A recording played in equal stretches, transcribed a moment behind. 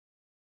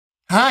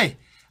Hi,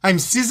 I'm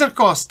Cesar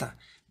Costa,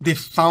 the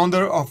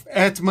founder of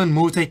Etman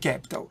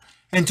Multi-Capital,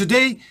 and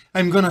today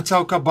I'm going to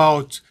talk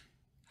about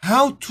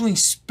how to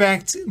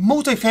inspect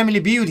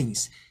multifamily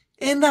buildings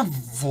and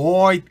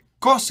avoid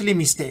costly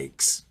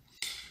mistakes.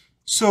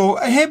 So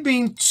I have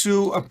been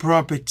to a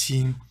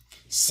property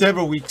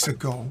several weeks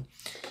ago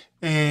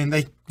and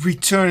I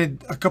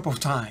returned a couple of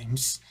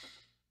times.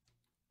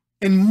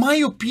 And my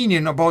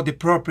opinion about the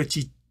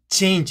property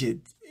changed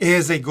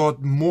as I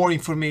got more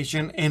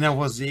information and I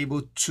was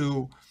able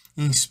to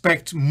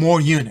inspect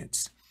more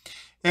units.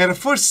 At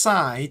first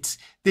sight,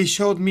 they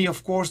showed me,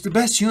 of course, the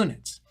best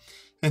units.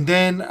 And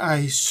then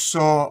I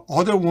saw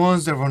other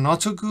ones that were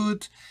not so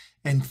good.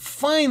 And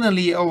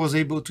finally, I was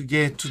able to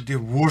get to the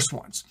worst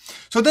ones.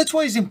 So that's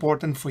why it's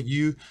important for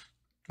you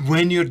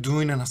when you're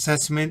doing an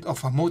assessment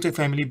of a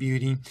multifamily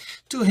building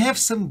to have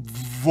some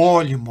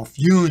volume of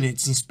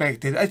units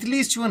inspected. At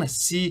least you want to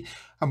see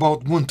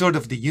about 1/3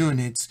 of the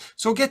units,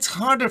 so it gets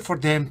harder for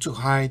them to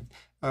hide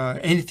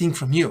anything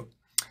from you.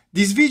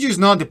 This video is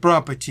not the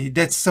property,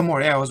 that's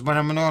somewhere else, but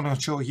I'm not going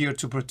to show here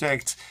to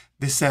protect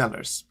the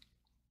sellers.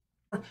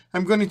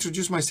 I'm going to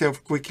introduce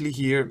myself quickly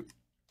here.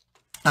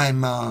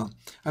 I'm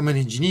an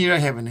engineer. I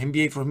have an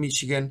MBA from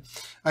Michigan.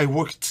 I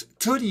worked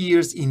 30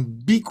 years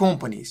in big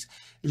companies,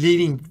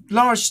 leading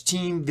large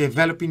teams,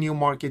 developing new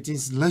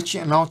markets,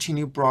 launching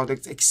new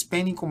products,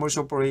 expanding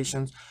commercial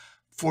operations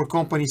for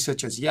companies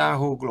such as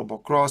Yahoo, Global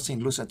Crossing,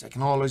 Lucent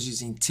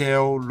Technologies,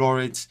 Intel,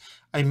 Laureate.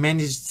 I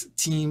managed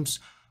teams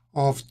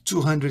of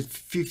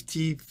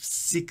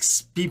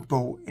 256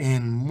 people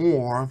and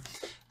more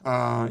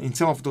in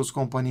some of those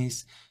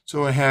companies.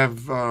 So I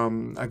have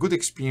a good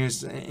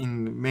experience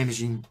in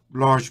managing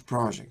large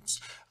projects.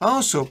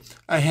 Also,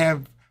 I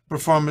have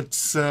performed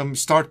some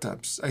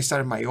startups. I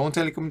started my own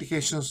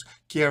telecommunications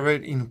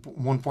carrier in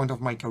one point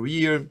of my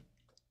career.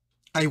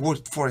 I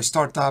worked for a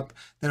startup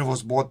that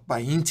was bought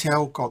by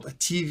Intel called a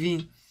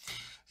TV.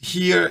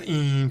 Here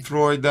in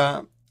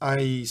Florida,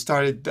 I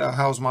started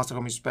House Master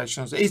Home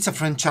Inspections. It's a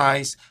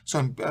franchise,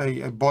 so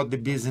I bought the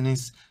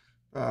business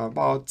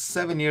about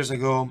 7 years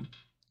ago.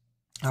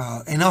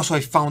 And also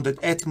I founded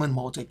Etman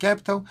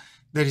Multi-Capital.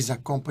 That is a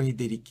company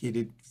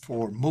dedicated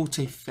for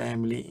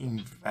multifamily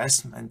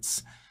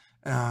investments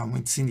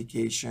with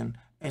syndication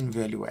and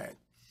value add.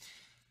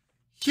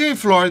 Here in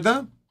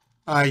Florida,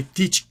 I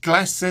teach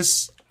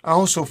classes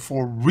also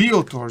for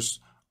realtors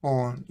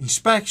on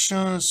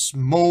inspections,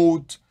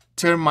 mold,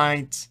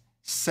 termite,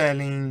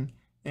 selling,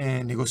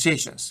 and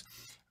negotiations.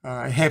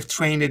 I have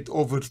trained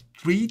over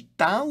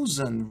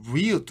 3,000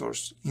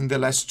 realtors in the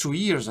last 2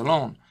 years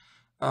alone,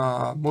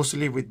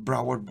 mostly with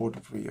Broward Board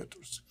of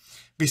Realtors.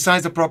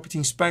 Besides the property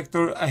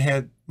inspector, I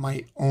had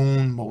my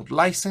own mold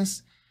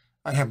license.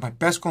 I have my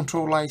pest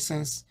control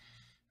license.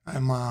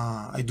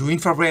 I do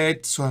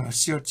infrared, so I'm a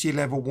CRT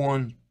level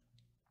 1.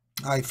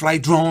 I fly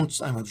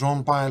drones. I'm a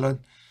drone pilot.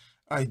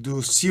 I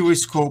do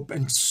scope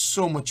and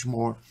so much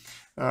more.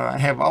 I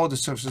have all the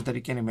services that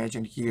you can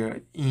imagine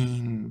here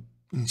in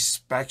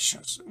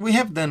inspections. We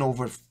have done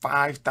over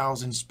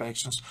 5,000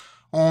 inspections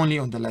only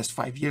on the last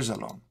 5 years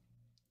alone.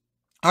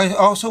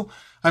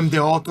 I'm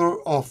the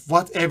author of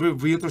What Every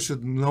Realtor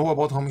Should Know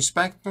About Home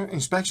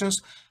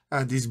Inspections.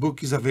 This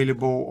book is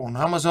available on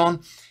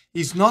Amazon.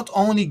 It's not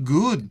only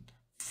good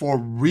for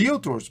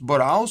realtors,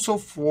 but also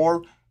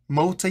for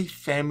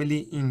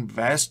multifamily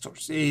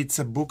investors. It's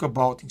a book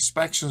about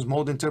inspections,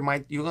 mold and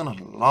termite. You're gonna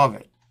love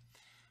it.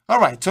 All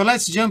right, so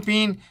let's jump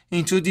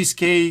into this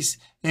case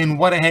and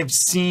what I have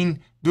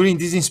seen during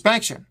this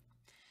inspection.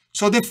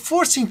 So the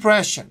first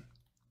impression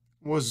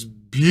was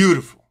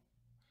beautiful.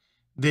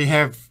 They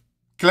have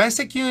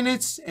classic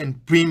units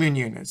and premium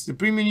units. The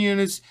premium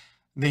units,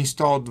 they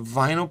installed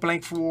vinyl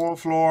plank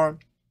floor,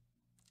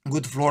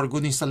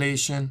 good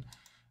installation.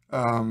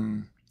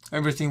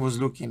 Everything was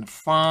looking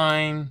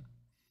fine.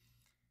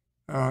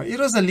 It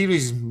was a little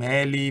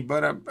smelly,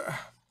 but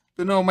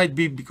you know, might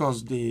be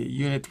because the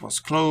unit was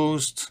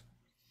closed.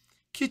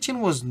 Kitchen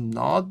was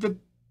not the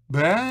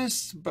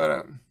best,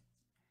 but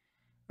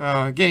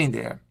getting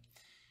there.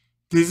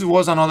 This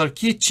was another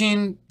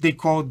kitchen. They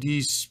call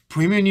these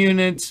premium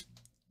units.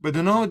 But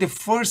you know, the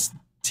first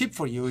tip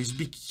for you is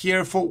be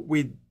careful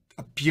with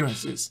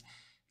appearances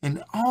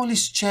and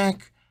always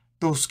check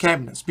those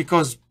cabinets,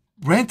 because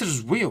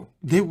renters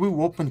they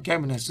will open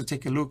cabinets to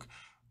take a look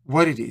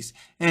what it is.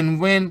 And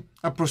when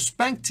a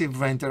prospective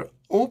renter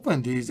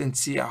open this and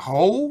see a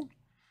hole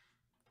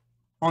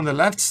on the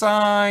left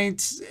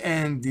side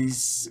and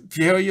these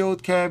very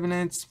old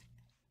cabinets,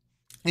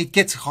 it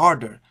gets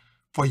harder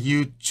for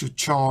you to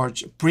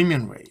charge a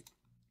premium rate.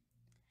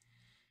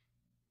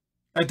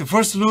 At the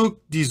first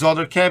look, these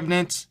other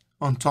cabinets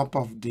on top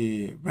of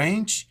the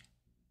range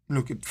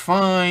looked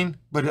fine,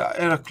 but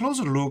at a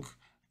closer look,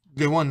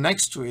 the one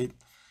next to it,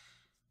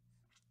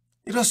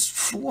 it was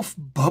full of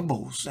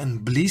bubbles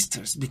and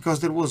blisters because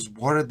there was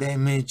water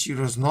damage. It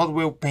was not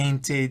well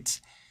painted.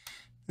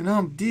 You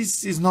know,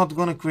 this is not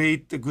going to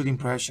create a good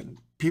impression.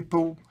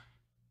 People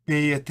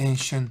pay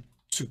attention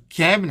to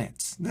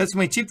cabinets. That's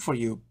my tip for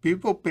you.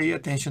 People pay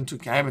attention to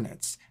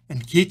cabinets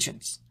and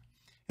kitchens.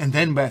 and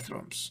then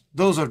bathrooms.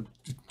 Those are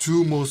the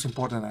two most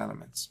important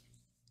elements.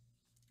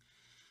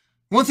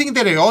 One thing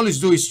that I always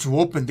do is to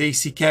open the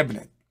AC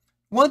cabinet.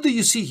 What do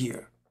you see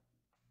here?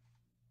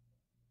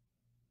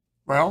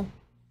 Well,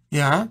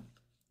 yeah,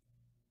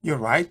 you're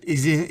right.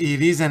 It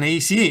is an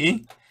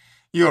AC.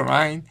 You're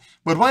right.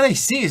 But what I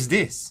see is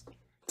this.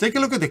 Take a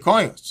look at the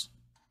coils.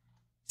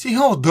 See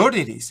how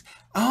dirty it is.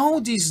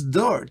 All this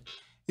dirt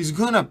is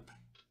going to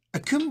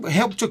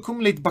help to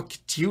accumulate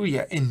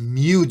bacteria and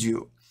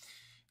mildew.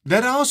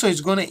 That also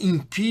is going to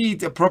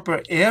impede a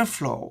proper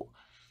airflow.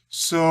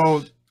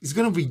 So it's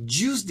going to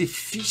reduce the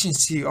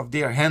efficiency of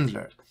the air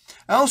handler.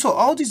 Also,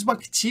 all this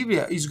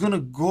bacteria is going to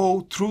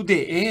go through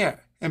the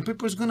air and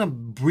people is going to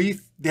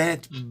breathe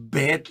that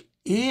bad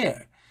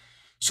air.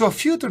 So a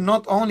filter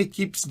not only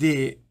keeps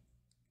the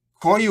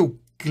coil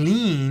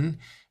clean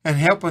and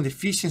help on the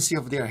efficiency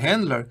of the air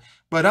handler,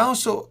 but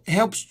also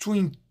helps to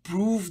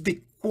improve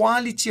the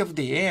quality of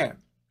the air.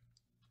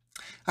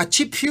 A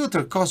cheap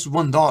filter costs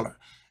 $1.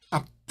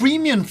 A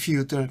premium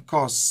filter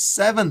costs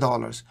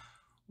 $7.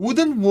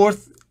 Wouldn't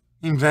worth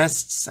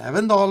invest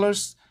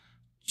 $7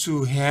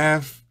 to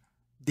have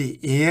the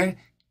air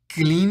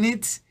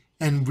cleaned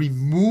and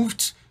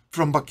removed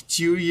from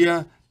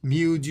bacteria,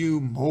 mildew,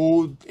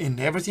 mold, and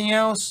everything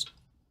else?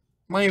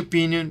 My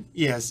opinion,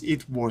 yes,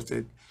 it's worth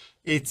it.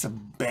 It's a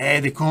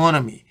bad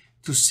economy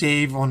to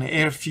save on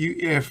air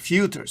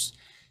filters.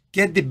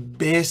 Get the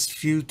best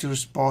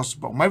filters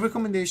possible. My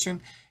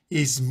recommendation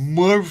is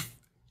MERV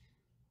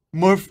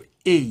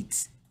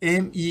 8,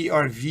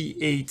 MERV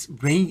 8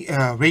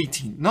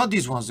 rating. Not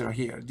these ones that are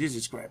here. This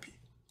is crappy.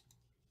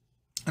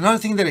 Another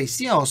thing that I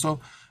see also,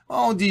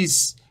 all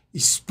these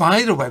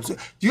spider webs. Do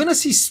you want to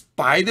see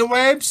spider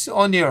webs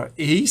on your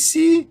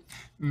AC?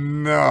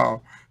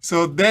 No.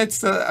 So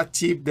that's a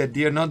tip that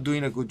they're not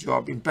doing a good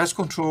job in pest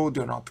control.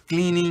 They're not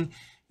cleaning,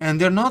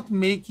 and they're not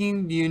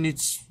making the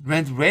units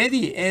rent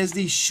ready as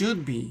they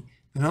should be.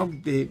 You know,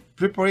 the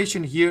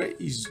preparation here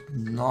is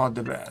not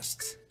the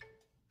best.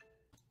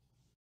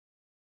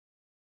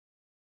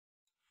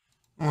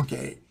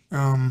 Okay.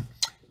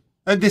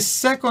 The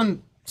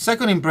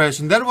second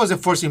impression, that was the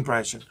first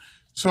impression.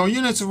 So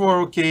units were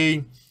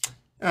okay.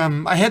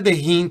 I had the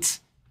hint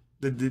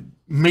that the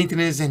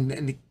maintenance and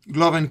the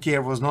glove and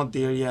care was not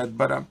there yet,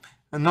 but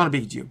not a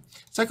big deal.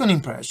 Second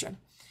impression.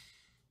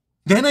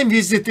 Then I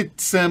visited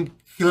some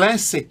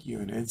classic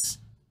units,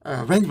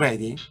 rent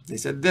ready. They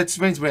said that's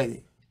rent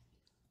ready.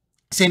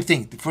 Same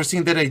thing. The first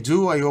thing that I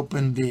do, I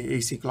open the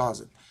AC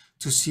closet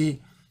to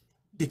see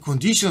the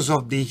conditions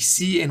of the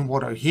AC and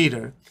water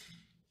heater.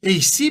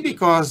 AC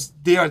because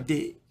they are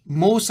the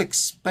most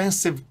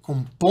expensive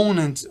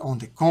component on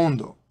the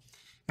condo.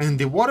 And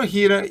the water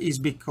heater is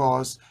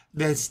because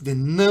that's the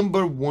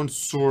 #1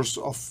 source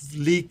of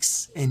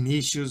leaks and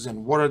issues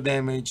and water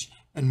damage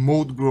and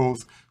mold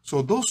growth.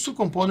 So those two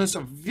components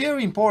are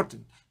very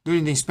important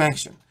during the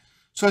inspection.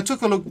 So I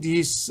took a look at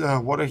this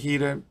water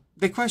heater.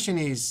 The question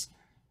is,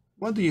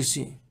 what do you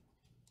see?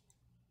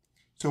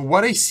 So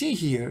what I see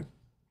here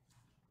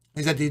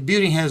is that the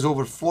building has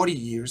over 40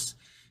 years.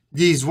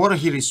 This water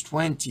heater is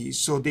 20,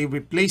 so they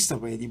replaced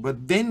already.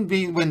 But then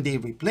when they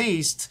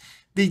replaced,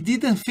 they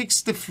didn't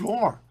fix the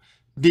floor.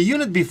 The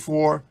unit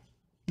before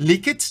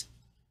leaked.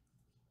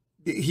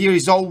 Here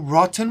is all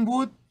rotten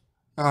wood.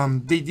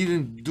 They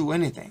didn't do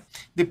anything.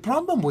 The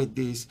problem with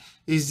this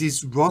is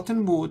this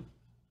rotten wood.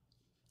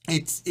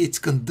 It's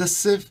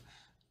conducive.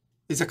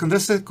 It's a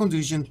conducive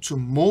condition to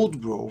mold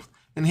growth,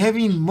 and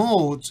having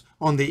mold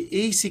on the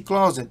AC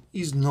closet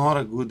is not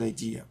a good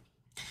idea.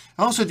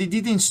 Also, they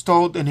did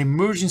install an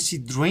emergency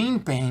drain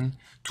pan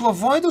to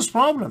avoid those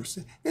problems.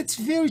 It's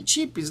very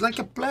cheap. It's like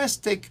a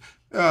plastic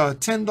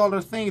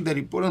 $10 thing that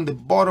you put on the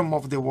bottom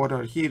of the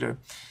water heater.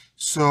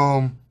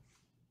 So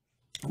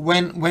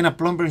when a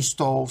plumber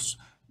installs,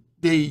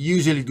 they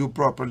usually do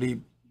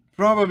properly.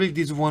 Probably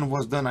this one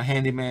was done a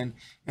handyman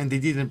and they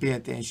didn't pay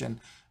attention.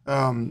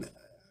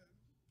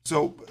 So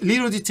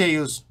little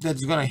details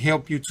that's going to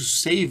help you to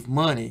save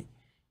money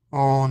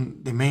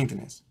on the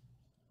maintenance.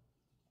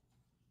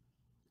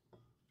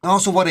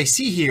 Also, what I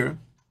see here,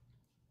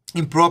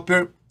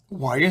 improper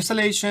wire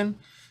installation,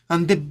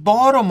 and the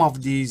bottom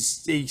of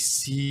this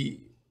AC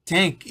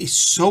tank is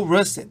so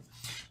rusted.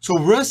 So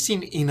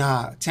rusting in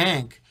a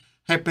tank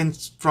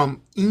happens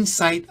from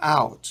inside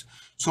out.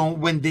 So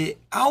when the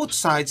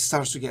outside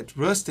starts to get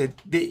rusted,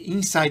 the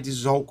inside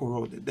is all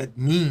corroded. That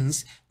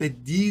means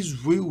that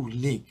these will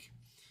leak.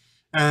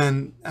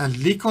 And a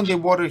leak on the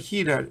water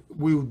heater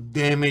will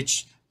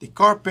damage the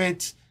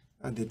carpet,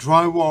 the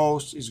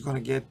drywalls. Is going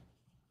to get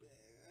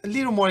a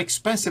little more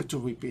expensive to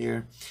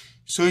repair.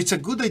 So it's a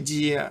good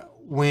idea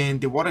when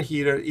the water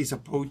heater is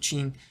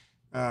approaching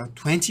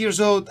 20 years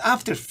old,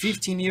 after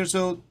 15 years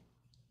old,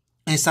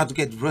 and start to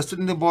get rusted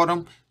in the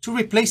bottom, to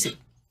replace it.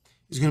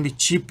 It's going to be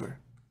cheaper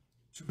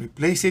to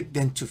replace it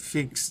than to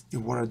fix the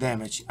water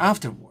damage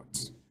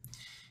afterwards.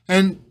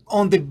 And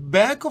on the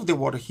back of the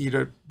water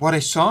heater, what I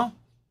saw,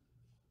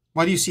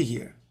 what do you see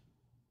here?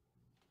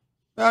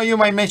 Well, you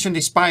might mention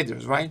the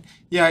spiders, right?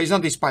 Yeah, it's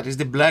not the spiders, it's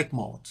the black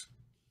mold.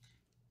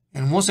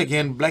 And once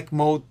again, black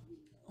mold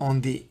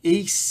on the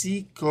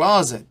AC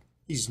closet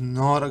is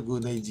not a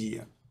good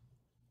idea.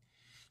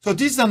 So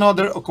this is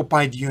another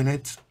occupied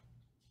unit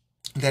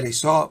that I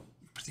saw.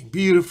 Everything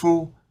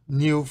beautiful,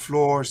 new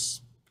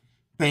floors,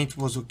 paint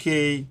was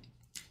okay,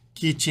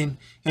 kitchen.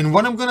 And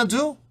what I'm gonna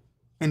do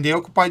in the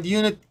occupied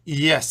unit,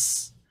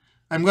 yes,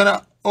 I'm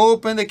gonna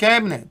open the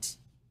cabinet.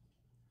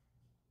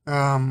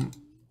 I'm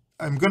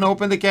gonna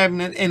open the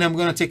cabinet and I'm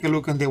gonna take a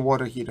look on the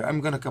water heater.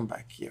 I'm gonna come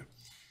back here.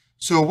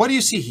 So what do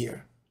you see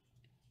here?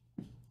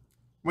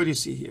 What do you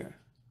see here?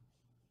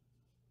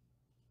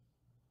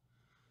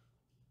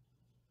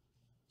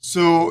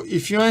 So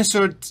if you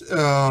answered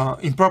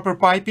improper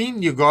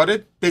piping, you got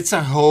it. That's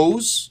a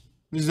hose.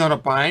 It's not a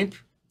pipe.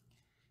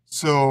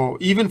 So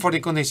even for the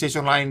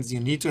condensation lines, you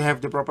need to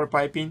have the proper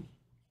piping.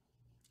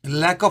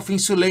 Lack of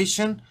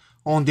insulation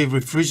on the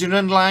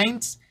refrigerant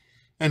lines.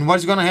 And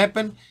what's going to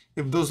happen?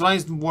 If those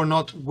lines were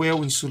not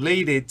well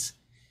insulated,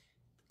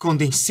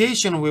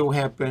 condensation will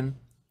happen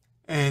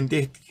and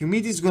the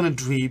humidity is going to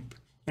drip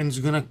and it's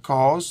going to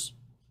cause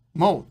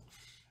mold.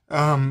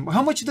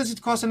 How much does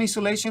it cost an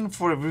insulation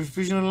for a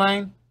refrigerant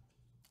line?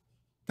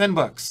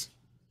 $10.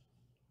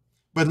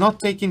 But not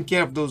taking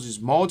care of those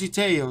small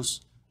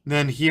details,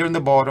 then here in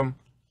the bottom,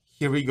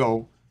 here we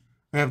go.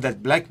 We have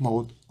that black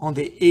mold on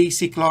the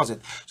AC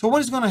closet. So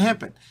what is going to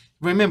happen?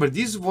 Remember,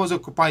 this was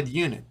occupied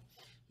unit.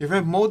 If you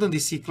have mold on the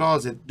AC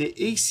closet, the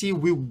AC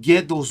will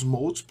get those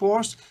mold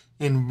spores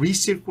and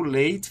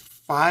recirculate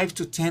 5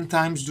 to 10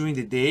 times during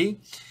the day.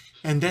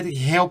 And that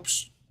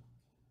helps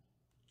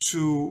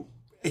to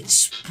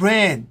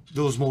spread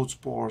those mold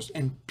spores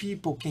and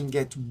people can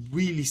get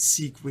really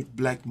sick with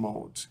black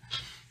mold.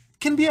 It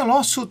can be a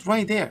lawsuit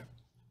right there.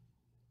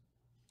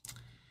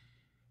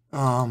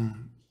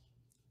 And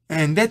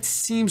that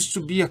seems to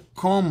be a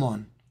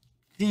common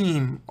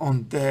theme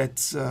on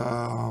that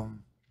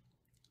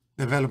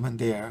development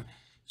there.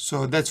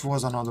 So that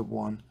was another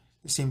one,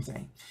 the same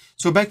thing.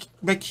 So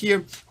back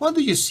here, what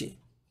do you see?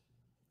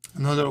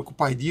 Another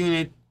occupied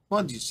unit.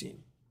 What do you see?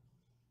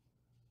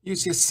 You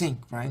see a sink,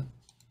 right?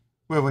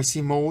 Well, I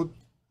see mold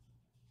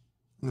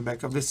on the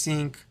back of the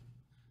sink.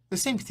 The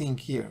same thing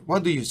here.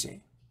 What do you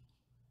see?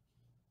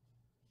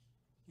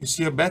 You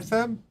see a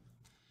bathtub?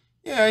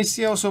 Yeah, I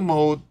see also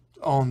mold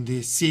on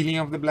the ceiling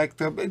of the black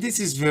tub. This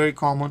is very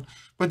common,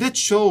 but that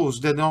shows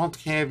they're not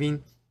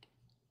having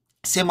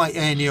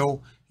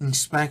semi-annual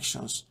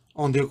inspections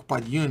on the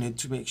occupied unit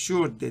to make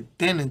sure that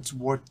tenants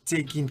are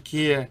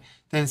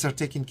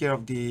taking care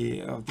of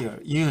their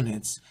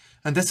units.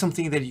 And that's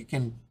something that you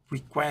can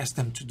request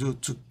them to do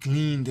to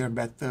clean their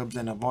bathtubs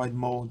and avoid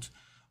mold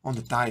on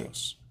the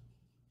tiles.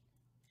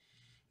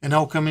 And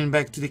now coming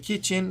back to the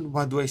kitchen,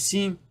 what do I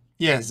see?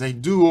 Yes, I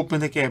do open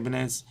the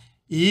cabinets,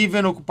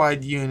 even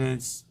occupied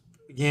units,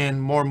 again,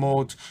 more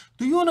mold.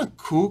 Do you want to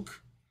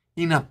cook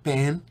in a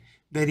pan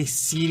that is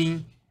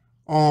sitting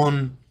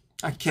on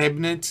a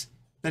cabinet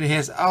that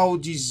has all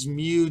this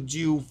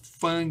mildew,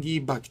 fungi,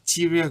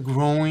 bacteria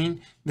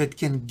growing that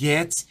can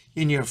get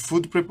in your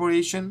food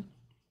preparation?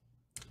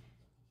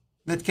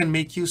 That can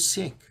make you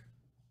sick.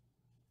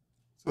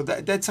 So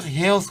that's a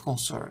health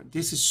concern.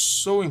 This is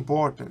so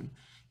important.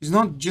 It's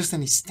not just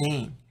any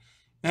stain.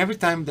 Every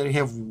time that you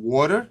have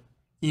water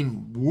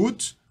in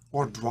wood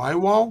or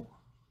drywall,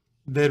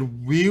 that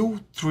will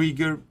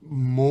trigger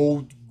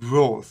mold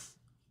growth.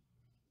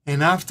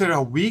 And after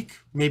a week,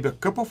 maybe a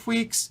couple of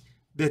weeks,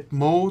 that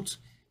mold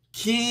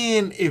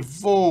can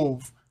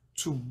evolve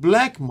to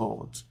black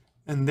mold.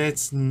 And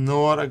that's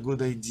not a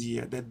good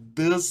idea. That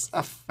does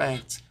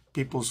affect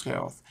people's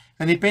health.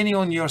 And depending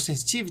on your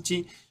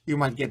sensitivity, you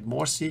might get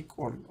more sick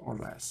or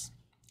less.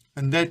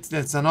 And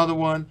that's another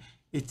one.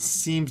 It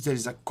seems there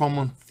is a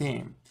common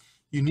theme.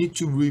 You need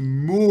to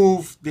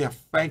remove the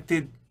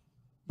affected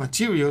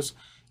materials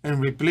and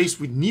replace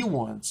with new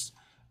ones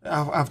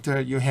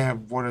after you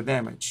have water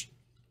damage.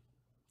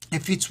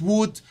 If it's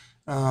wood,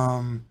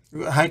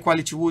 high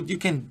quality wood, you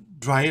can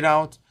dry it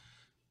out,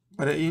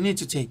 but you need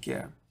to take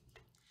care.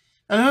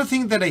 Another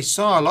thing that I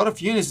saw, a lot of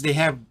units, they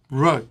have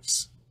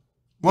rugs.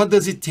 What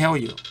does it tell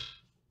you?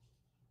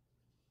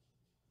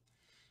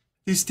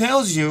 This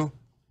tells you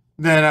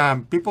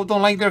that people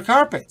don't like their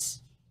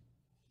carpets,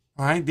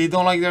 right? They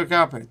don't like their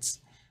carpets.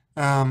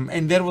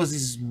 And there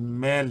was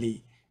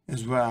smelly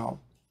as well.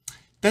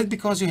 That's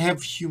because you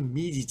have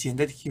humidity, and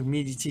that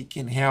humidity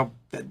can help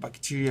that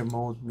bacteria,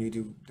 mold,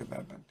 mildew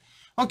development.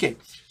 Okay,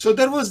 so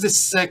that was the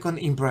second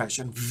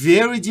impression.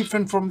 Very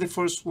different from the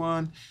first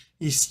one.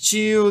 It's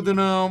still, you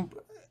know,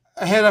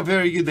 I had a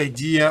very good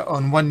idea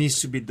on what needs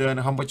to be done,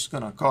 how much it's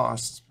gonna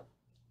cost.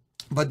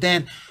 But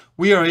then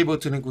we are able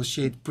to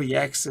negotiate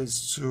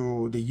pre-access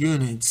to the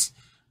units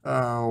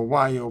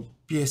while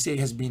PSA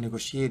has been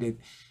negotiated.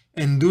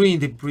 And doing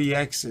the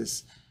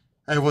pre-access,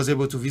 I was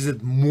able to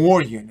visit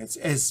more units.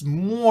 As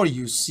more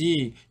you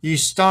see, you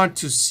start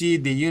to see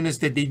the units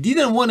that they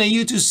didn't want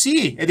you to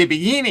see at the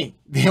beginning.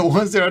 The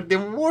ones that are the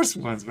worst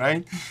ones,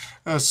 right?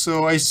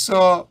 So I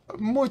saw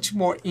much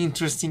more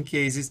interesting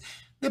cases.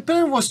 The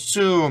plan was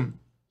to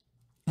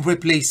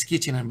replace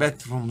kitchen and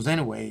bathrooms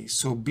anyway.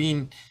 So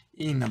being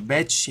in a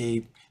bad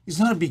shape, it's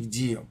not a big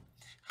deal.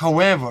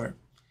 However,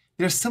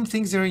 there are some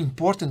things that are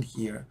important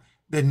here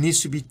that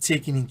needs to be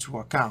taken into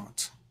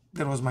account.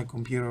 That was my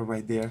computer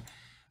right there.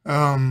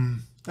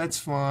 That's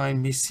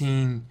fine.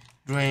 Missing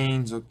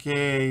drains,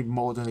 okay.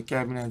 Mold on the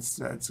cabinets,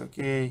 that's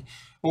okay.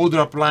 Older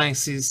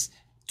appliances,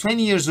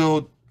 20 years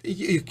old,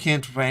 you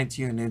can't rent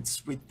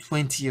units with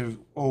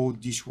 20-year-old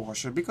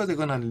dishwasher because they're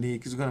gonna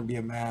leak, it's gonna be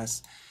a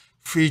mess.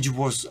 Fridge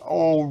was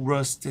all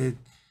rusted,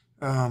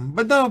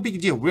 but not a big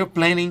deal. We're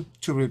planning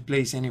to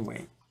replace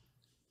anyway.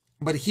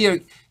 But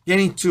here,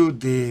 getting to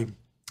the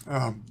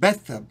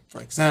bathtub,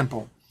 for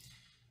example,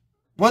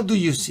 what do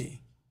you see?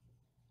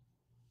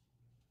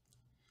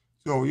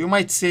 So you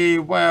might say,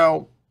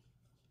 well,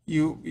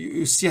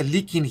 you see a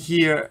leak in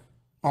here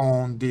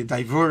on the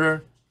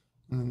diverter,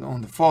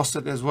 on the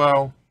faucet as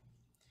well,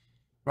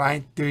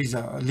 right? There is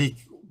a leak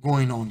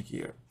going on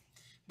here.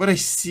 But I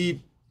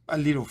see a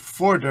little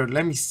further.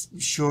 Let me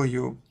show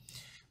you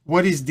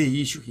what is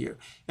the issue here.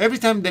 Every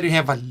time that you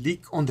have a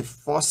leak on the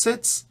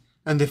faucets,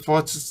 and the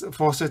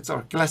faucets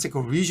are classic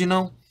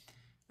original,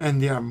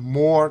 and they are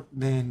more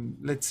than,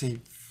 let's say,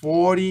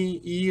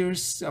 40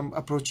 years,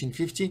 approaching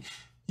 50,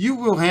 you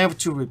will have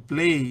to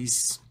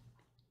replace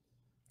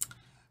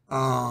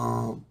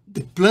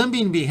the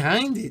plumbing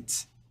behind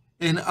it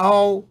and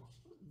all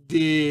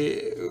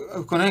the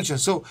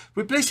connections. So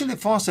replacing the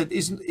faucet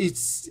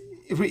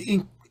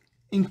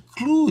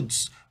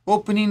includes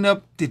opening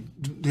up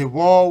the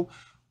wall,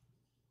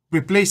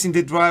 replacing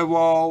the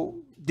drywall.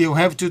 They'll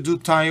have to do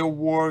tile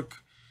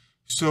work.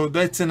 So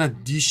that's an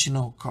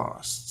additional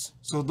cost.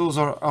 So those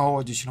are all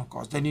additional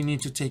costs. Then you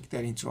need to take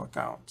that into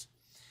account.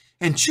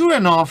 And sure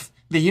enough,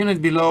 the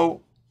unit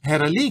below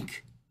had a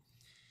leak.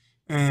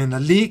 And a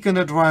leak in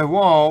the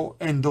drywall,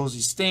 and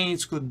those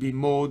stains could be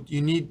mold.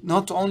 You need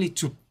not only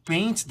to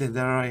paint the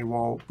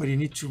drywall, but you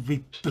need to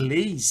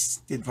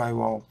replace the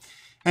drywall.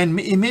 And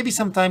maybe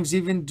sometimes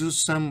even do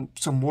some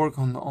work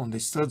on the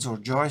studs or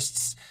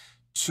joists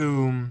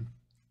to,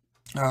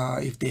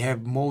 if they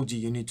have moldy,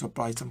 you need to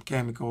apply some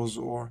chemicals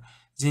or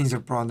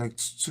Zinsser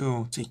products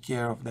to take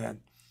care of that.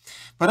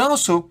 But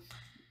also,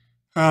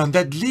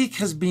 that leak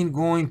has been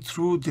going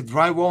through the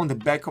drywall on the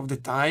back of the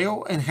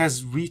tile and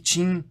has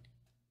reaching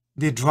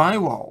the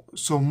drywall.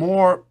 So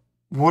more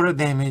water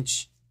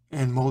damage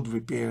and mold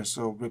repair.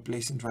 So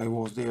replacing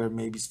drywalls there,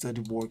 maybe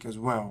study work as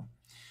well.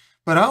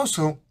 But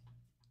also,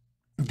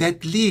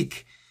 that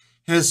leak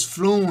has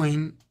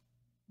flowing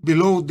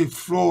below the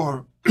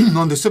floor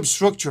on the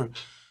substructure.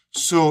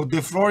 So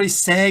the floor is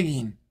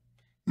sagging.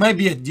 Might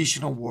be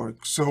additional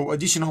work, so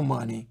additional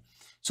money.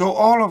 So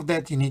all of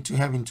that you need to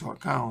have into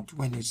account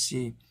when you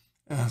see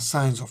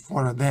signs of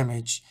water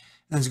damage.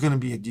 And it's going to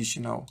be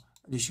additional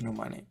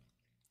money.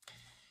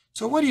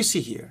 So what do you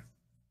see here?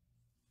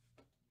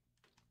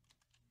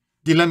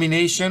 The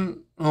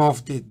lamination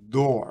of the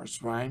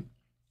doors, right?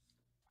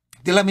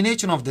 The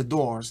lamination of the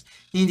doors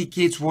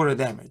indicates water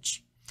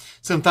damage.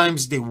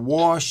 Sometimes they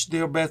wash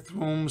their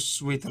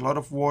bathrooms with a lot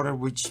of water,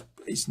 which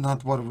is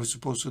not what we're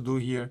supposed to do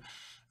here.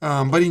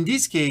 But in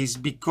this case,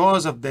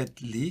 because of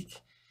that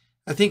leak,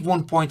 I think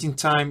one point in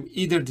time,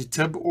 either the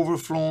tub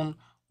overflown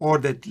or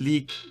that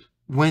leak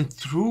went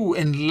through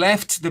and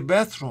left the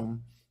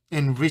bathroom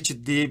and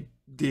reached the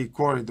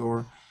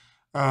corridor.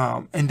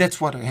 And that's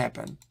what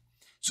happened.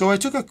 So I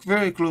took a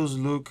very close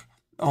look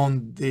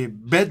on the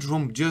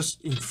bedroom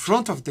just in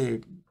front of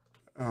the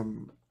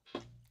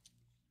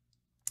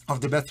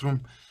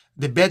bathroom,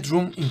 the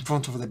bedroom in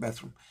front of the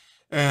bathroom.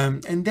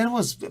 And there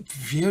was a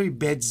very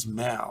bad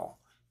smell.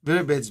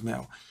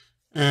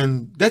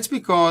 And that's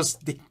because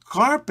the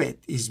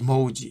carpet is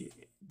moldy.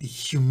 The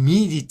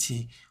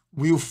humidity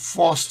will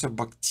foster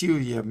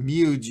bacteria,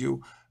 mildew,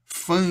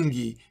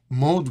 fungi,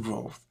 mold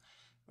growth.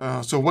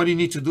 So what you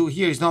need to do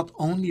here is not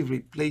only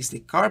replace the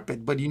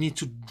carpet, but you need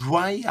to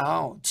dry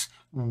out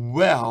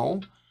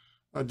well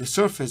the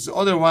surface.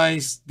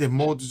 Otherwise, the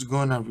mold is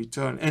gonna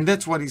return. And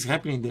that's what is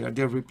happening there.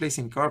 They're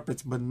replacing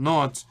carpets, but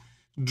not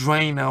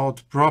drying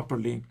out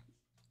properly.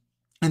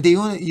 And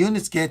the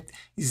units get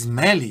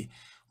smelly.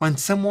 When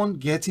someone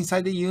gets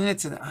inside the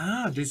units and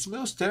this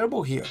smells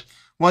terrible here.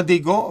 What they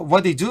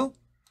do?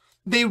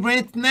 They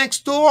rent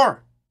next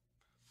door.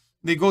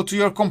 They go to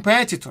your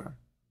competitor.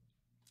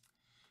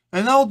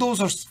 And all those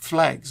are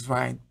flags,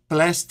 right?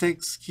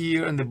 Plastics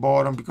here in the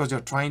bottom because they're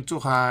trying to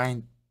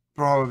hide.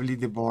 Probably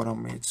the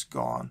bottom it's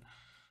gone.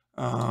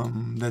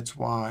 That's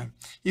why.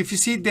 If you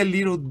see the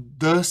little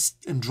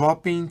dust and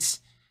droppings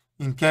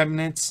in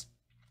cabinets,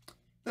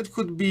 that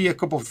could be a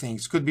couple of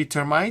things. Could be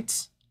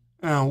termites,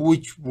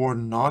 which were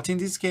not in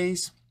this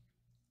case.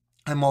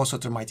 I'm also a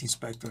termite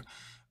inspector.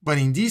 But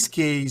in this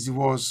case, it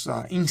was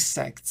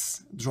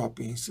insects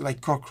droppings, like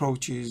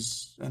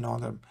cockroaches and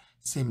other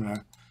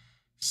similar.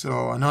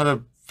 So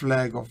another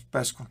flag of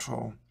pest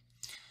control.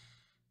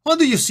 What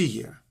do you see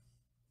here?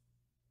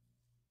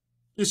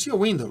 You see a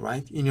window,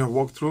 right, in your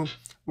walkthrough?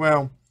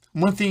 Well,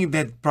 one thing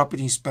that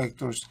property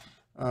inspectors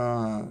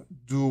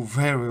do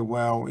very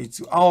well, it's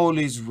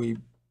always we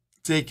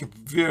take a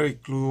very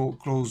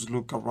close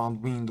look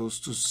around windows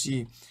to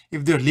see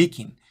if they're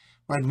leaking.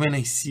 But when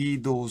I see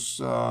those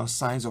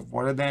signs of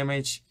water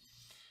damage,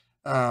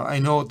 I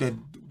know that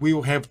we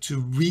will have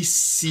to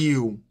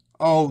reseal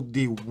all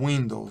the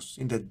windows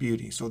in that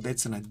building. So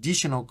that's an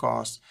additional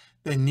cost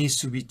that needs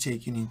to be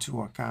taken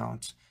into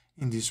account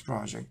in this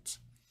project.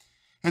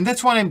 And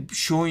that's why I'm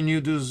showing you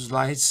those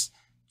slides,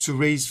 to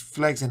raise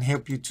flags and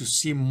help you to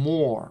see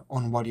more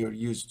on what you're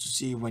used to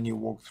see when you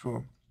walk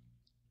through.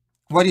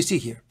 What do you see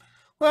here?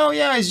 Well,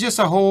 yeah, it's just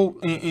a hole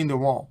in the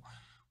wall.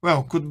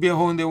 Well, could be a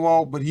hole in the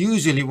wall, but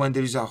usually when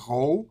there is a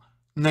hole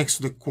next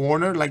to the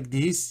corner like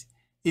this,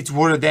 it's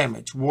water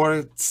damage.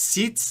 Water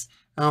sits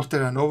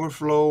after an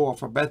overflow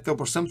of a bathtub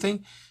or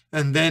something,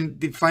 and then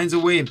it finds a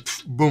way and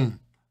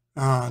boom,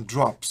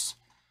 drops.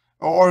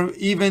 Or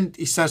even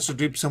it starts to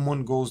drip,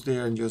 someone goes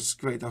there and just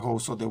create a hole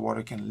so the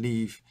water can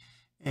leave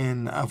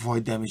and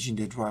avoid damaging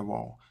the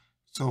drywall.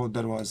 So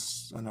that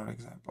was another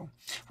example.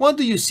 What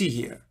do you see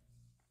here?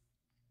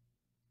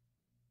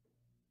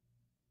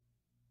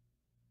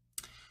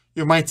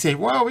 You might say,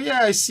 well,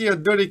 yeah, I see a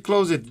dirty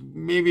closet,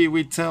 maybe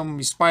with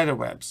some spider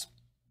webs.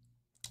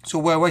 So,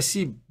 well, I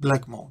see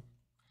black mold.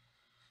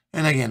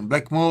 And again,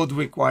 black mold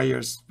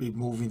requires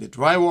removing the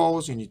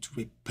drywalls. You need to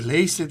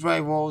replace the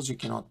drywalls. You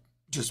cannot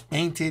just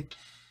paint it.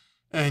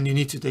 And you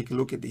need to take a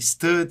look at the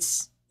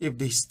studs. If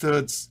the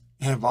studs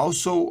have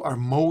also are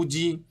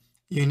moldy,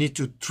 you need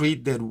to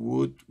treat that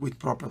wood with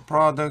proper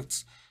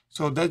products.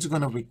 So that's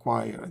going to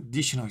require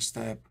additional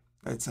step.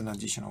 That's an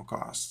additional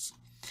cost.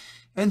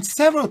 And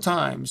several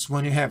times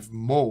when you have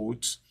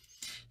molds,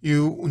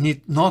 you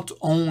need not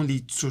only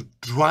to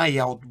dry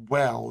out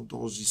well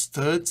those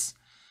studs,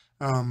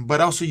 but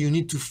also you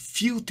need to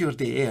filter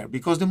the air,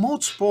 because the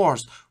mold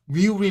spores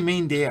will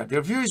remain there.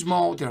 They're very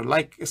small. They're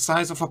like the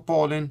size of a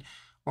pollen.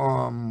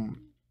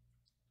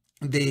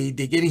 They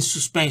get in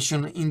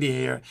suspension in the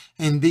air,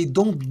 and they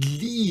don't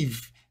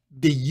leave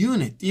the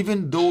unit.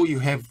 Even though you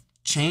have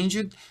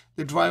changed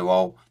the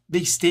drywall,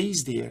 they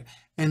stays there,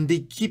 and they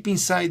keep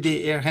inside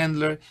the air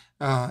handler,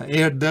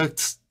 air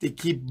ducts. They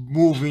keep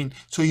moving.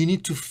 So you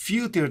need to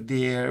filter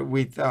the air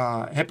with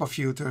HEPA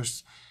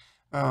filters,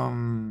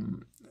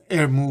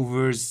 air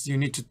movers. You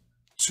need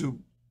to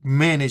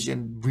manage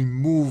and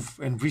remove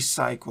and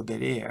recycle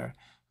that air.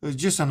 So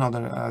it's just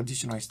another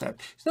additional step.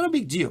 It's not a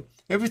big deal.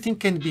 Everything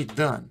can be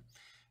done.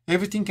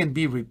 Everything can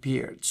be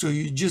repaired. So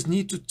you just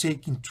need to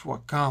take into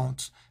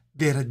account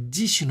their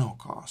additional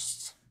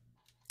costs.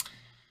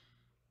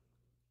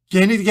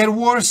 Can it get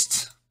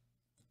worse?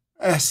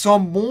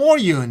 Some more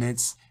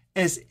units,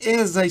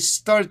 as I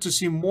start to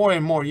see more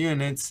and more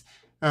units,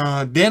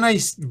 then I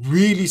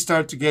really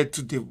start to get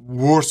to the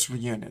worst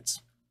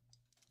units.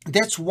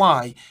 That's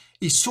why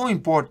it's so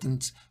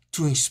important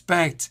to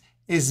inspect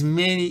as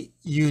many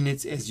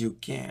units as you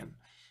can.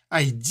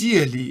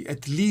 Ideally,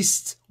 at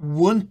least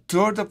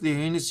 1/3 of the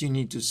units you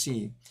need to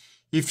see.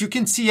 If you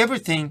can see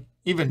everything,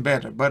 even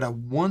better, but a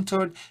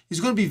 1/3 is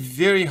going to be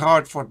very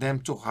hard for them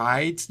to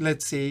hide.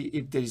 Let's say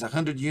if there is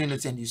 100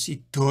 units and you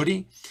see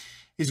 30,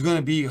 it's going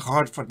to be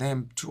hard for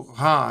them to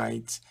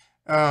hide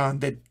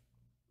that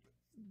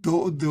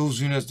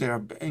those units that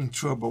are in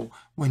trouble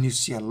when you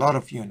see a lot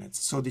of units.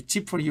 So the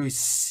tip for you is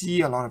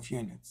see a lot of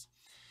units.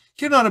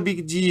 Here, not a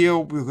big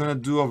deal. We're going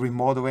to do a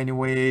remodel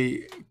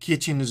anyway.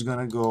 Kitchen is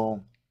going to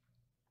go.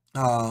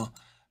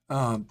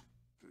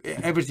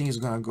 Everything is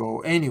going to go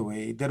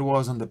anyway. That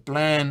was on the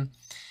plan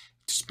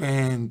to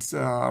spend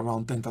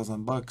around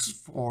 10,000 bucks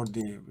for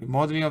the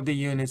remodeling of the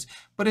units.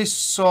 But I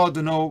saw,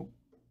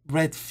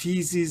 red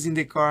feces in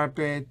the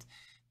carpet.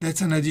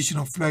 That's an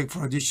additional flag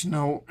for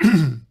additional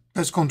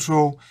pest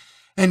control.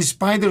 And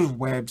spider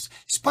webs.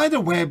 Spider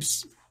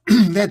webs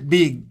that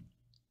big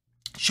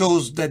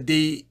shows that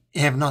they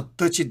have not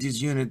touched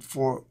this unit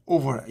for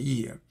over a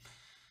year.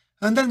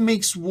 And that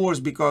makes worse,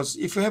 because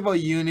if you have a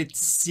unit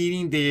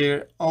sitting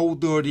there all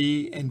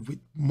dirty and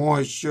with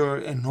moisture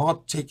and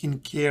not taken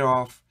care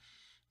of,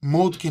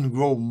 mold can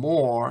grow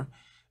more,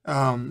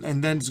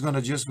 and then it's going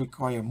to just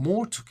require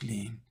more to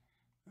clean.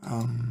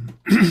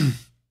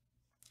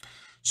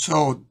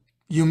 So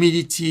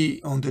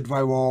humidity on the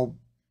drywall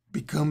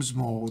becomes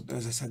mold,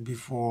 as I said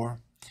before.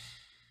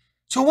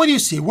 So what do you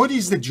see? What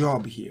is the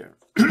job here?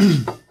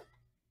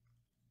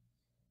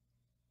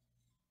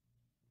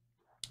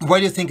 What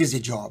do you think is the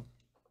job?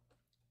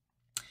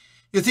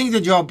 You think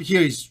the job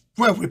here is,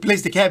 well,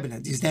 replace the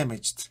cabinet, it's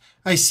damaged.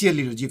 I see a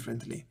little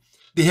differently.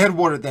 They had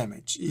water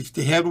damage. If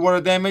they had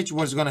water damage,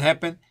 what's going to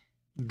happen?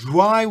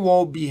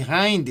 Drywall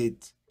behind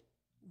it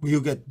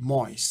will get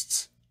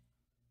moist.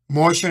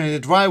 Moisture in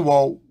the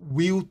drywall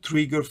will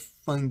trigger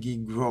fungi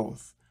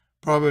growth.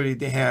 Probably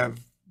they have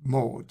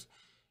mold.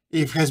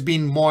 If it has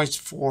been moist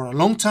for a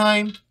long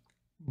time,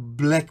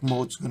 black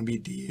mold is going to be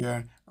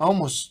there,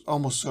 almost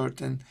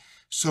certain.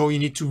 So you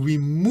need to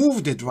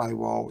remove the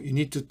drywall. You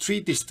need to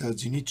treat the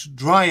studs. You need to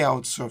dry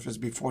out surface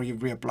before you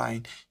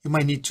reapply. You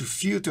might need to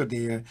filter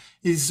the air.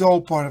 It is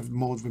all part of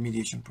mold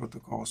remediation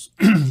protocols.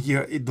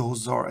 Here,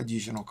 those are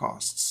additional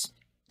costs.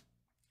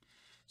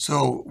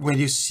 So when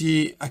you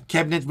see a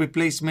cabinet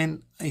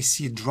replacement, I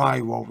see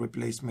drywall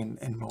replacement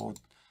and mold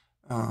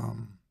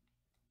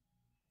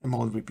a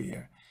mold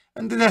repair.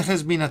 And that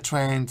has been a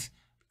trend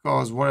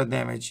because water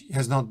damage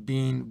has not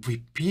been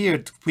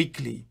repaired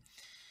quickly.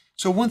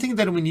 So one thing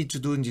that we need to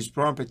do in this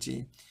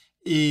property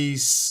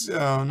is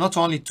not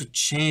only to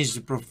change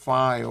the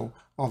profile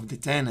of the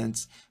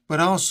tenants, but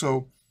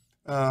also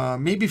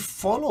maybe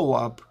follow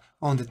up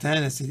on the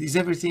tenants. Is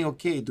everything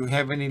okay? Do you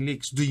have any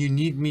leaks? Do you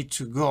need me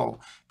to go?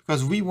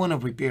 Because we want to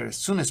repair as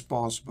soon as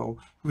possible.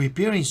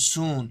 Repairing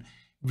soon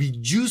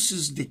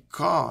reduces the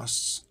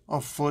costs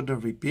of further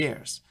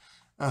repairs.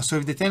 So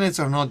if the tenants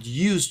are not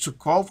used to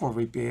call for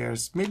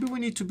repairs, maybe we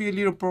need to be a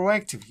little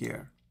proactive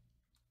here.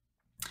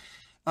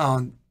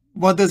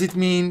 What does it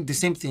mean? The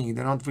same thing.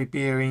 They're not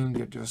repairing,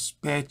 they're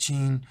just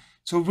patching.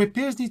 So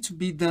repairs need to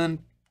be done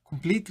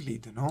completely,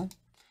 you know.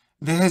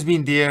 That has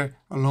been there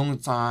a long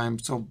time.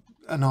 So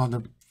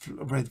another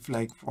red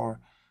flag for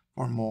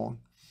mold.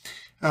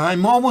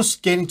 I'm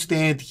almost getting to the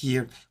end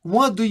here.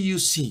 What do you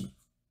see?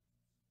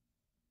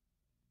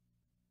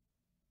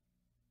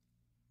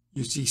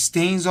 You see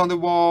stains on the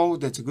wall.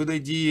 That's a good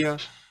idea.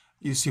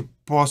 You see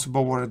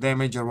possible water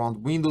damage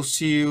around window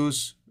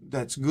sills.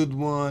 That's a good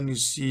one. You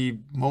see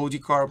moldy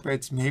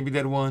carpets, maybe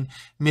that one.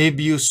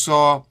 Maybe you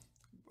saw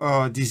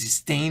this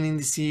stain in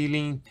the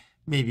ceiling,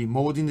 maybe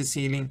mold in the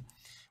ceiling.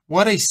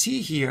 What I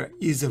see here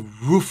is a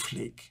roof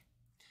leak.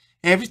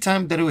 Every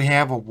time that we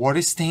have a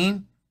water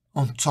stain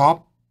on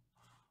top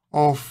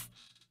of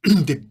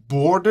the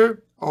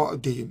border or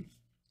the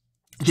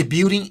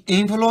building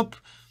envelope,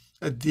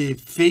 the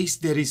face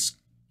that is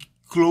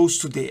close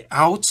to the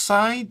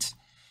outside,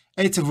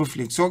 it's a roof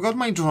leak. So I got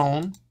my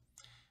drone.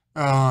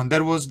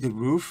 That was the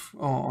roof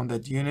on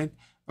that unit.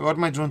 I got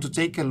my drone to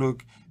take a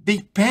look. They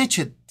patched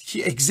it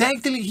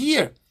exactly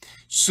here.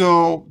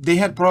 So they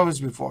had problems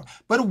before.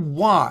 But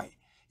why?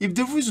 If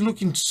the roof is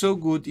looking so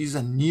good, is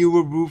a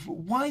newer roof,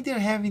 why they're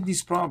having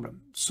this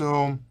problem?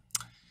 So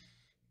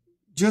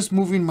just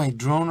moving my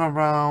drone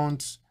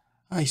around,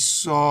 I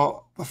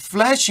saw a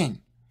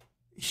flashing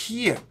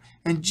here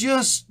and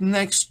just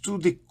next to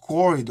the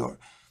corridor.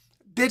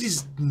 That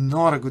is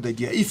not a good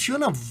idea. If you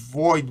want to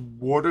avoid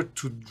water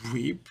to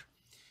drip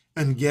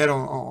and get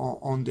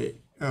on the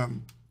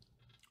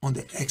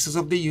access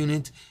of the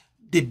unit,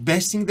 the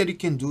best thing that you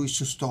can do is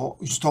to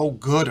install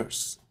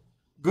gutters.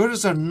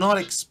 Gutters are not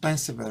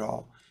expensive at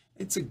all.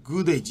 It's a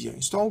good idea.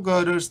 Install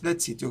gutters.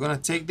 That's it. You're gonna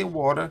take the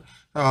water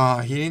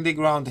hitting the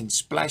ground and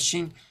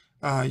splashing.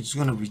 It's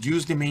gonna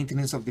reduce the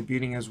maintenance of the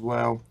building as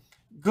well.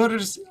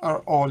 Gutters are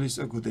always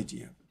a good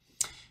idea.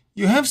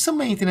 You have some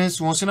maintenance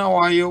once in a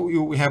while.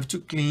 You have to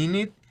clean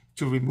it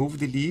to remove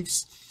the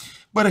leaves.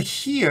 But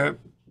here,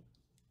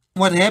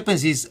 what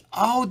happens is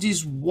all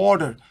this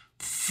water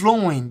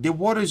flowing, the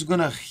water is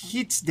gonna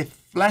hit the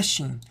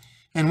flashing.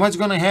 And what's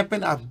gonna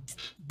happen? A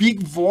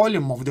big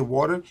volume of the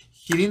water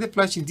hitting the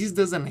flashing. This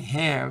doesn't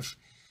have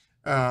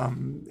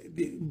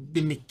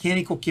the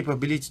mechanical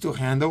capability to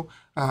handle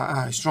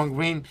strong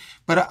rain.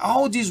 But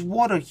all this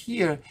water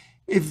here,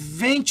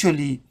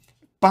 eventually,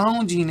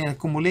 pounding and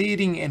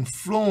accumulating and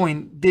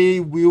flowing, they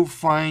will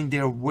find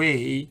their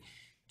way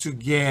to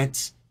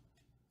get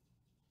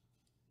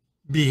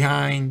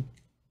behind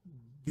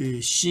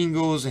the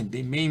shingles and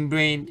the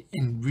membrane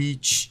and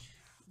reach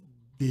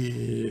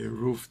the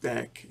roof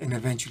deck and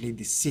eventually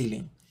the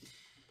ceiling.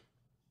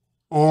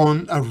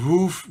 On a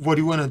roof, what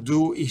you want to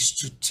do is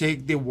to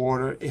take the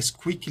water as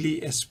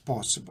quickly as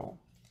possible.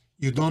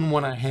 You don't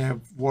want to have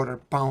water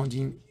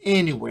pounding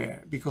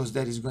anywhere because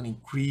that is going to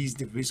increase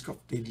the risk of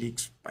the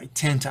leaks by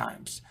 10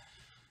 times.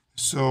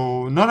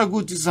 So not a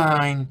good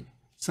design,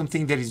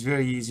 something that is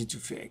very easy to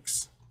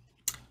fix.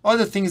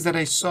 Other things that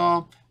I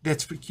saw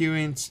that's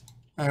recurrent,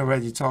 I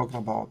already talked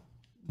about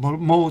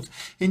mold.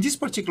 In this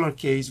particular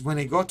case, when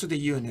I got to the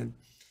unit,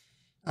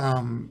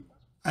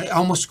 I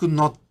almost could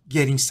not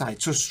get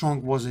inside. So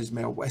strong was the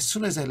smell. As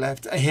soon as I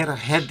left, I had a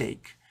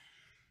headache.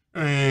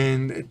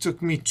 And it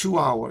took me 2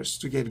 hours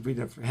to get rid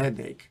of a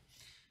headache.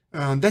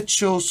 That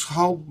shows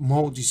how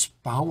mold is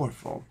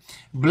powerful.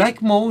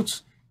 Black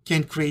mold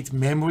can create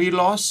memory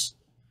loss.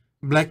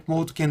 Black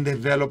mold can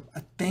develop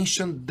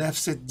attention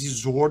deficit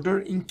disorder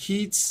in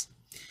kids.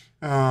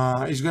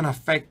 It's going to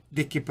affect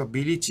the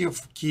capability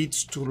of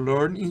kids to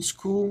learn in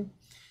school.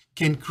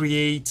 Can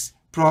create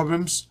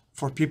problems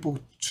for people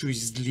to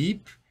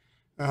sleep.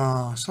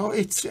 So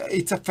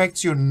it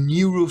affects your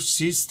neural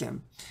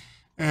system.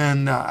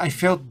 And I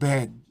felt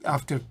bad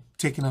after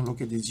taking a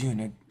look at this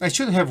unit. I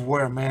should have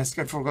worn a mask.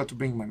 I forgot to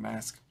bring my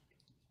mask.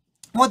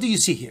 What do you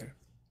see here?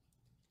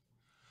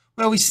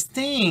 Well, it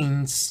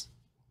stains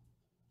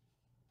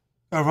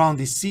around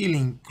the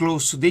ceiling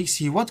close to the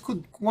AC. What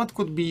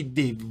could be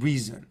the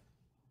reason?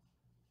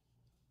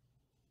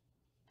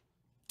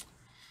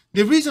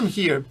 The reason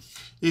here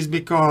is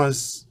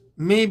because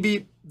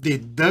maybe the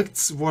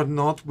ducts were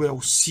not well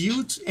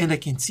sealed, and I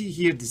can see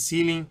here the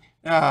ceiling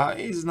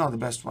is not the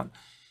best one.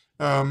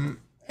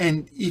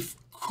 And if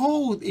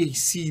cold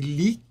AC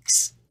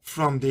leaks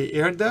from the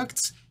air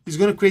ducts, it's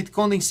going to create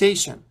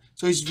condensation.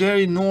 So it's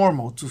very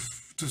normal to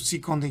see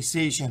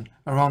condensation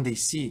around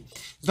AC.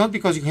 It's not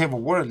because you have a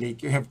water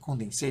leak, you have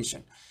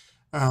condensation.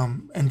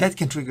 and that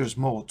can trigger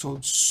mold. So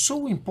it's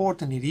so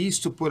important it is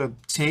to put a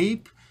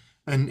tape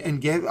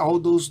and get all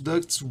those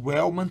ducts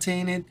well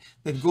maintained.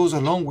 That goes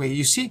a long way.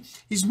 You see,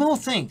 it's small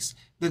things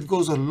that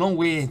goes a long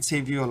way and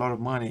save you a lot of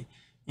money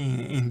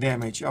in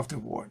damage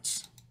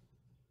afterwards.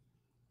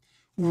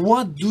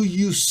 What do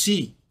you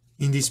see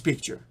in this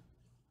picture?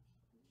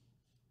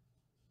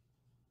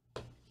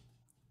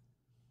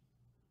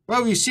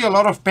 Well, you see a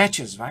lot of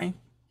patches, right?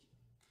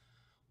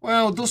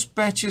 Well, those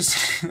patches,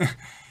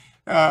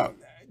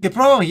 the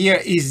problem here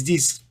is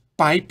this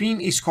piping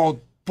is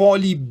called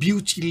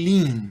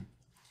polybutylene.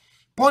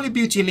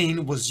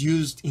 Polybutylene was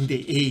used in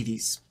the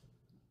 80s,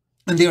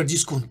 and they are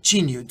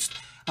discontinued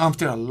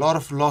after a lot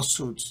of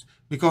lawsuits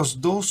because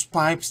those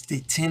pipes, they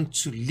tend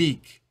to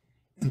leak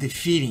in the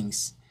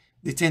fittings.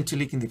 They tend to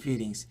leak in the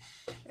fittings.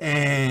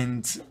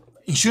 And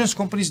insurance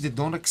companies, they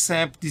don't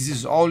accept. This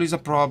is always a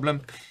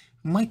problem.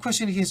 My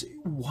question is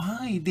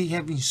why they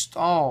have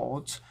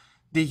installed,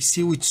 they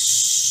see with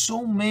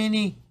so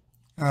many,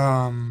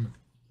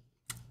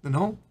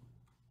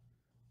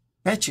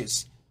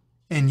 patches,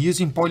 and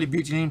using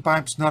polybutylene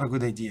pipes, not a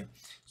good idea.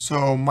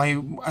 So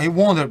I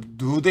wonder,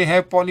 do they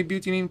have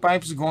polybutylene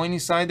pipes going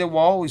inside the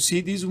wall? You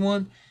see this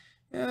one?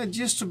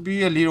 Just to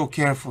be a little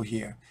careful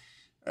here.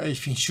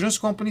 If insurance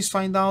companies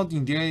find out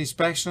in their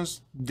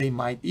inspections, they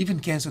might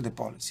even cancel the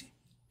policy.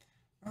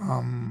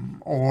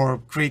 Or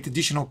create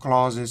additional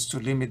clauses to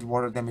limit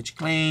water damage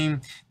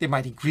claim. They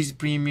might increase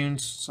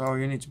premiums, so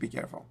you need to be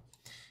careful.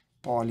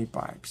 Poly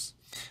pipes.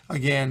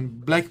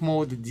 Again, black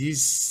mold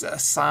this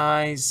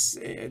size,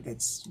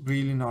 that's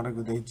really not a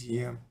good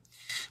idea.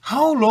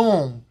 How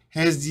long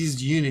has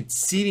this unit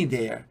sitting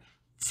there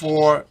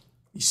for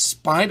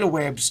spider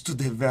webs to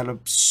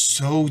develop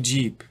so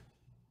deep?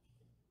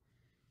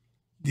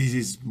 This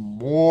is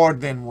more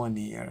than 1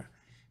 year.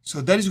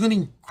 So that is going to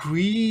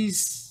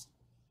increase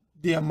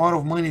the amount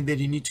of money that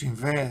you need to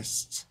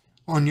invest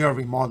on your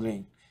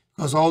remodeling,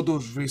 because all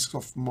those risks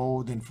of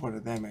mold and further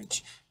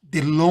damage.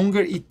 The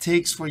longer it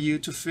takes for you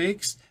to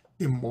fix,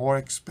 the more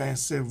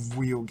expensive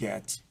we'll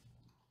get.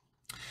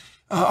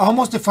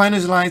 Almost the final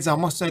slides,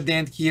 almost at the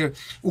end here.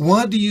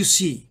 What do you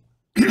see?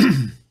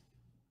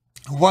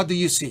 What do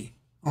you see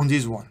on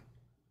this one?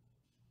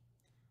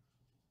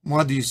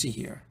 What do you see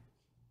here?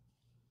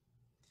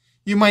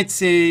 You might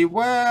say,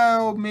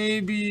 well,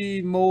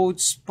 maybe mold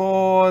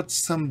spots,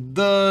 some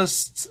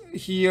dust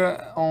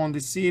here on the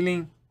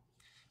ceiling.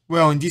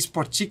 Well, in this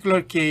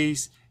particular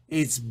case,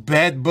 it's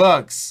bed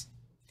bugs.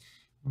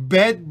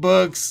 Bed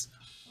bugs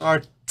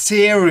are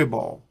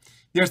terrible.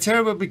 They're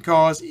terrible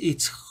because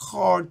it's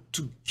hard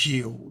to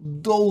kill.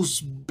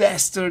 Those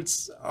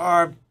bastards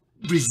are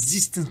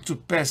resistant to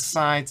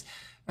pesticides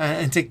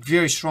and take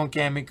very strong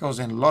chemicals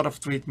and a lot of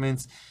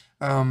treatments.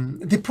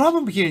 The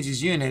problem here in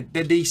this unit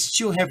that they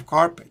still have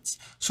carpets.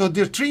 So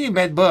they're treating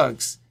bed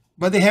bugs,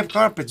 but they have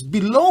carpets.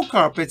 Below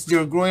carpets,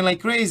 they're growing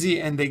like crazy,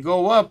 and they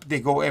go up,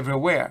 they go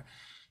everywhere.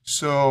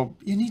 So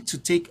you need to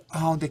take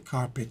out the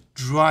carpet,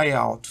 dry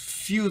out,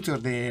 filter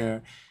the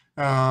air,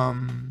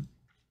 and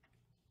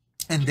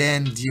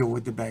then deal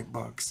with the bed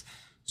bugs.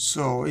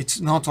 So it's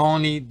not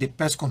only the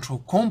pest control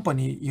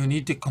company, you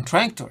need the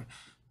contractor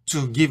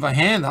to give a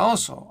hand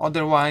also.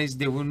 Otherwise,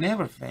 they will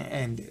never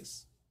end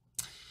this.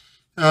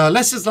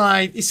 Last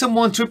slide. If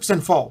someone trips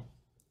and fall,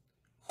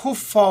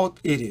 whose fault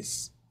it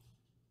is?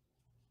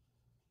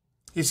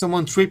 If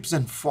someone trips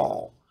and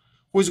fall,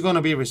 who's going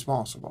to be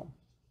responsible?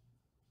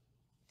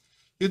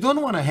 You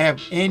don't want to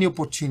have any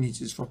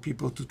opportunities for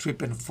people to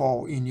trip and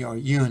fall in your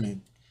unit,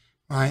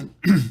 right?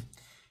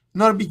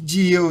 Not a big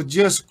deal,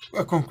 just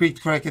a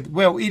concrete crack.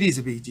 Well, it is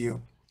a big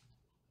deal,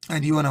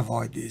 and you want to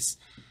avoid this.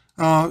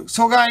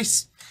 So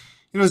guys,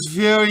 it was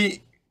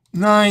very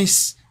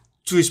nice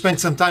to spend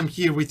some time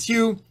here with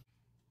you.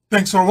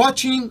 Thanks for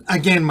watching.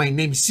 Again, my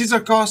name is Cesar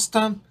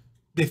Costa,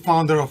 the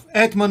founder of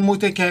Etman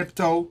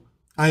Multi-Capital.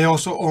 I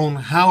also own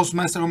House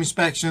Master Home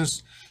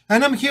Inspections,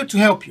 and I'm here to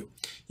help you.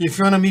 If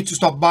you want me to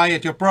stop by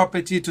at your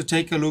property to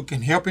take a look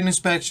and help in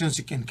inspections,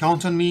 you can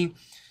count on me.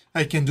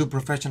 I can do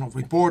professional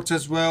reports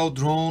as well,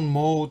 drone,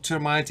 mold,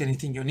 termites,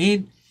 anything you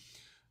need.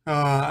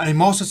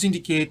 I'm also a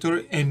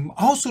syndicator. I'm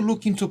also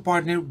looking to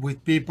partner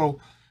with people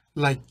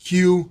like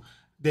you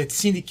that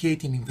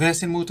syndicate and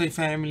invest in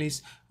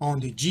multifamilies on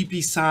the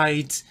GP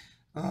side.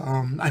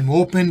 I'm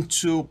open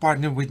to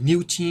partner with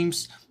new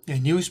teams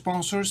and new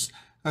sponsors.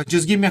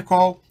 Just give me a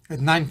call at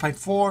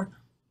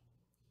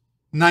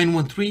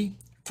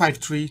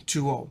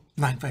 954-913-5320.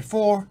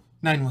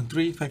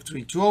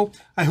 954-913-5320.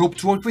 I hope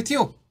to work with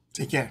you.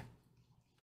 Take care.